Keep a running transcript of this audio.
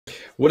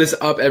What is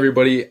up,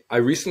 everybody? I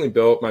recently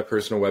built my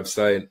personal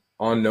website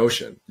on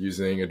Notion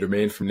using a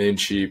domain from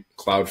Namecheap,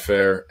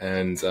 Cloudflare,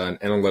 and an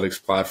analytics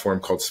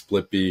platform called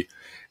Splitbee. It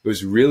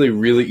was really,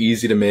 really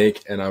easy to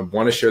make, and I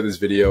want to share this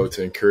video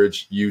to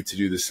encourage you to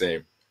do the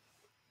same.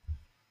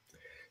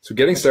 So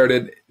getting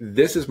started,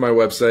 this is my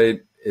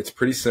website. It's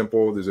pretty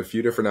simple. There's a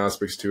few different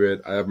aspects to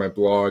it. I have my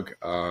blog,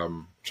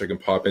 which I can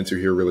pop into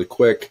here really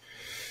quick,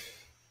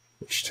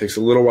 which takes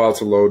a little while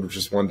to load, which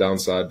is one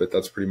downside, but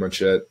that's pretty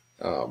much it.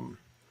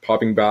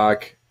 Popping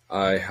back,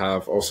 I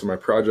have also my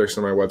projects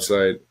on my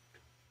website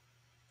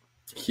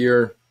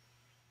here,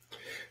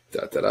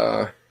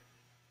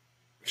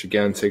 which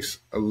again takes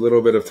a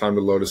little bit of time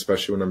to load,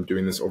 especially when I'm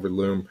doing this over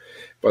Loom.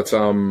 But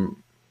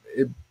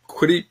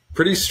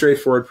pretty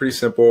straightforward, pretty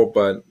simple,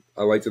 but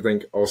I like to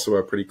think also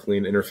a pretty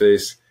clean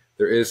interface.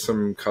 There is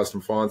some custom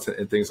fonts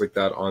and things like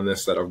that on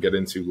this that I'll get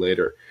into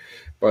later.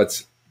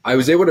 But I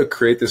was able to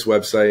create this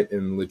website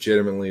in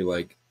legitimately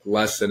like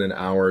less than an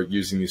hour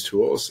using these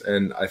tools.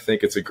 And I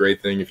think it's a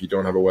great thing if you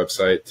don't have a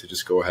website to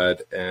just go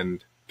ahead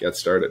and get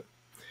started.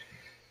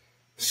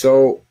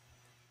 So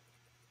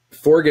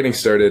for getting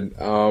started,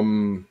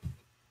 the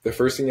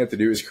first thing you have to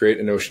do is create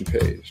a Notion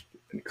page.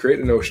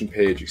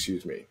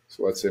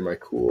 So let's say my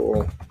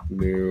cool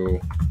new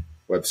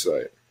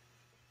website.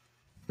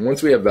 And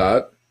once we have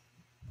that,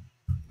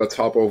 let's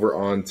hop over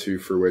on to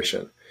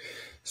Fruition.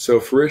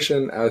 So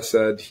Fruition, as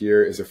said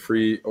here, is a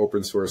free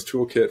open source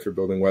toolkit for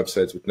building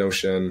websites with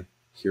Notion.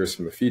 Here's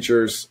some of the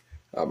features.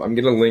 I'm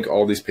going to link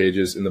all these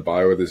pages in the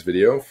bio of this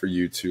video for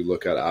you to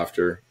look at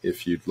after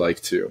if you'd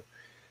like to.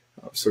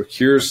 So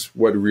here's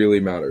what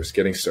really matters,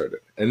 getting started.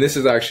 And this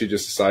is actually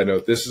just a side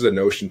note. This is a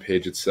Notion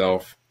page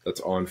itself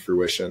that's on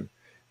Fruition.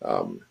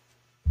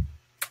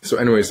 So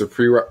anyways,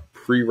 the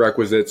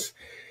prerequisites: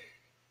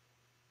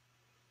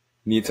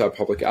 need to have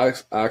public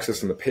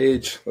access on the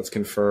page. Let's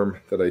confirm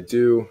that I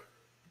do.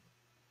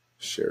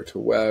 Share to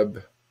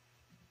web.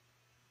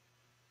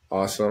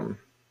 Awesome.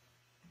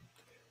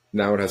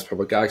 Now it has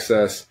public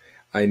access.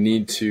 I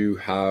need to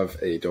have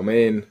a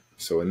domain.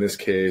 So in this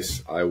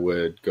case, I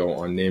would go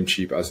on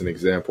Namecheap as an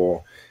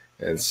example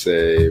and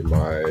say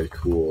my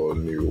cool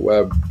new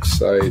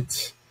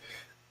website.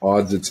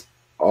 Odds it's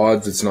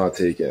not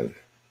taken.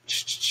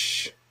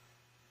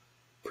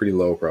 Pretty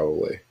low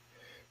probably.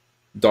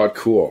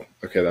 .cool.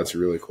 Okay, that's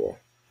really cool.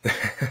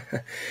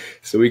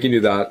 So we can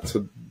do that.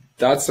 So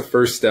that's the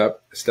first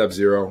step, step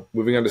 0.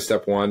 Moving on to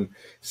step 1,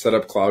 set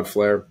up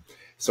Cloudflare.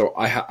 So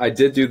I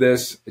did do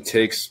this. It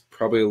takes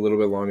probably a little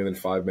bit longer than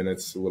 5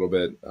 minutes, a little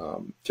bit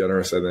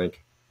generous, I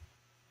think.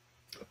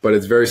 But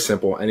it's very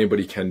simple.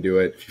 Anybody can do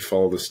it if you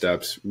follow the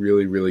steps.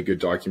 Really, really good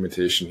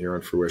documentation here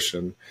on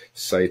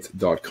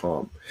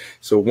fruitionsite.com.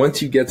 So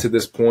once you get to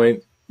this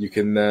point, you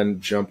can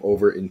then jump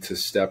over into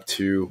step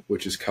 2,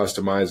 which is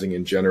customizing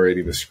and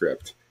generating the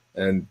script.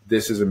 And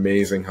this is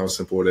amazing how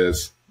simple it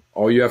is.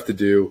 All you have to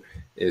do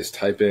is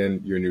type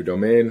in your new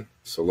domain.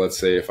 So let's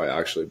say if I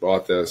actually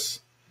bought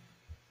this,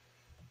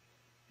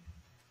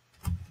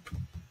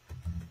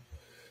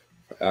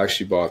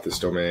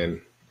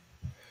 domain,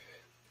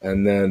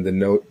 and then the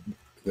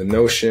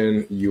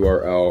Notion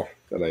URL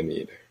that I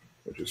need,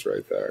 which is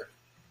right there.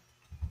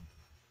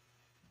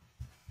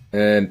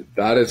 And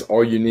that is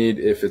all you need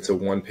if it's a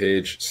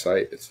one-page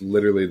site. It's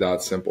literally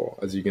that simple.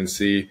 As you can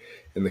see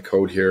in the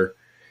code here,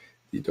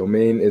 the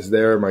domain is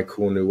there, my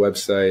cool new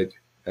website,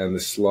 and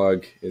the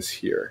slug is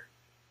here.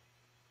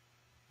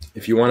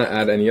 If you want to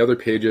add any other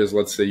pages,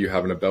 let's say you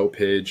have an about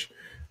page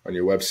on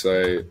your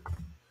website.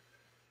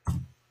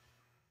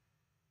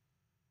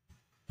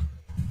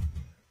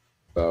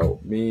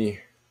 About me,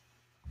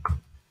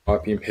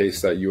 copy and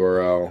paste that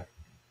URL,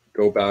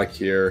 go back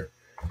here,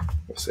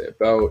 we'll say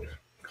about,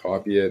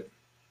 copy it,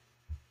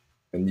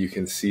 and you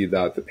can see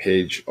that the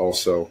page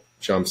also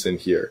jumps in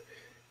here.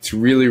 It's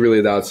really,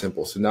 really that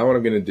simple. So now what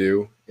I'm going to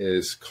do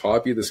is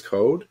copy this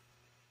code,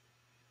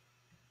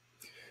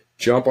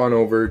 jump on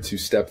over to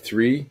step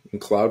 3 in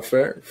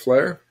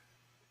Cloudflare,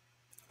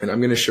 and I'm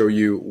going to show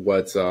you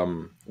what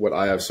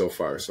I have so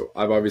far. So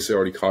I've obviously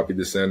already copied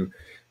this in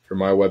for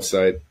my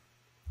website.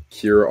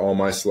 Here are all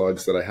my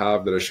slugs that I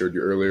have that I showed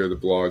you earlier, the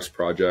blogs,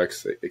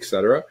 projects,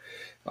 etc.,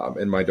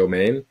 in my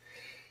domain.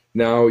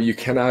 Now you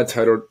can add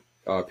title,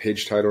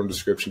 page title and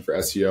description for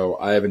SEO.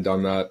 I haven't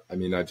done that. I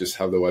mean, I just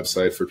have the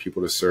website for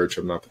people to search.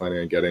 I'm not planning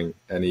on getting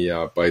any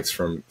bites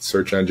from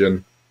search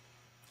engine.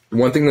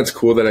 One thing that's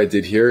cool that I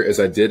did here is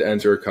I did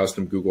enter a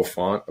custom Google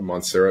font, a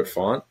Montserrat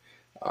font.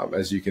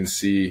 As you can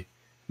see,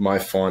 my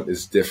font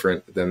is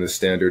different than the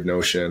standard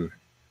Notion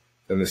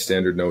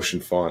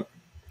font.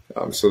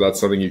 So that's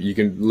something you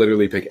can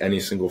literally pick any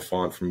single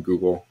font from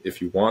Google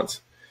if you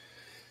want.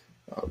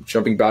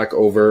 Jumping back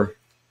over,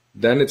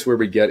 then it's where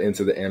we get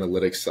into the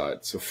analytics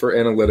side. So for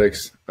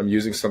analytics, I'm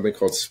using something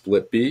called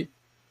Splitbee.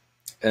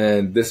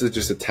 And this is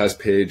just a test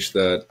page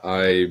that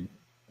I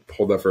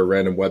pulled up for a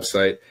random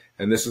website.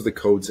 And this is the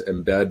code to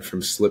embed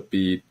from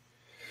Splitbee,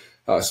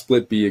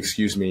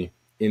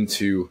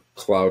 into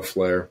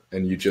Cloudflare.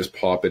 And you just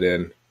pop it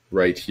in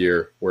right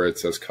here where it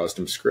says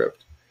custom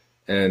script.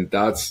 And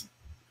that's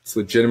It's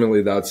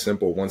legitimately that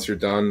simple. Once you're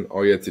done,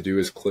 all you have to do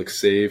is click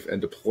save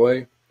and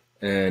deploy.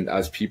 And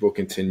as people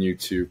continue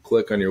to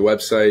click on your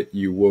website,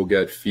 you will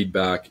get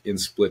feedback in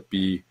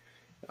Splitbee.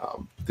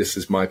 This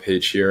is my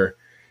page here.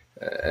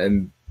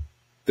 And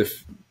the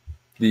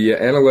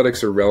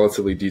analytics are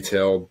relatively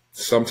detailed.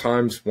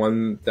 Sometimes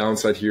one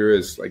downside here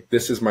is like,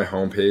 this is my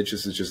homepage.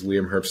 This is just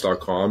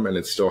liamherbst.com, and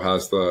it still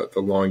has the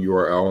long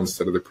URL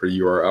instead of the pretty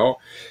URL.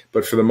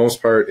 But for the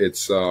most part,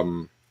 it's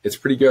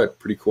pretty good,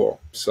 pretty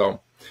cool.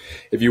 So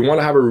if you want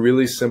to have a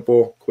really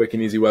simple, quick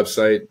and easy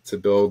website to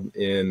build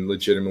in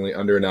legitimately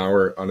under an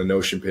hour on a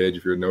Notion page,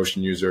 if you're a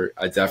Notion user,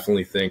 I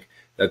definitely think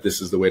that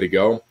this is the way to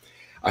go.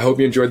 I hope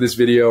you enjoyed this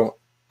video.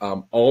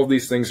 All of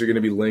these things are going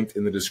to be linked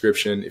in the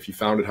description. If you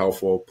found it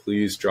helpful,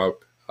 please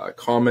drop a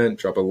comment,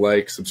 drop a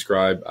like,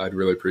 subscribe. I'd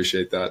really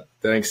appreciate that.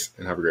 Thanks,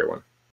 and have a great one.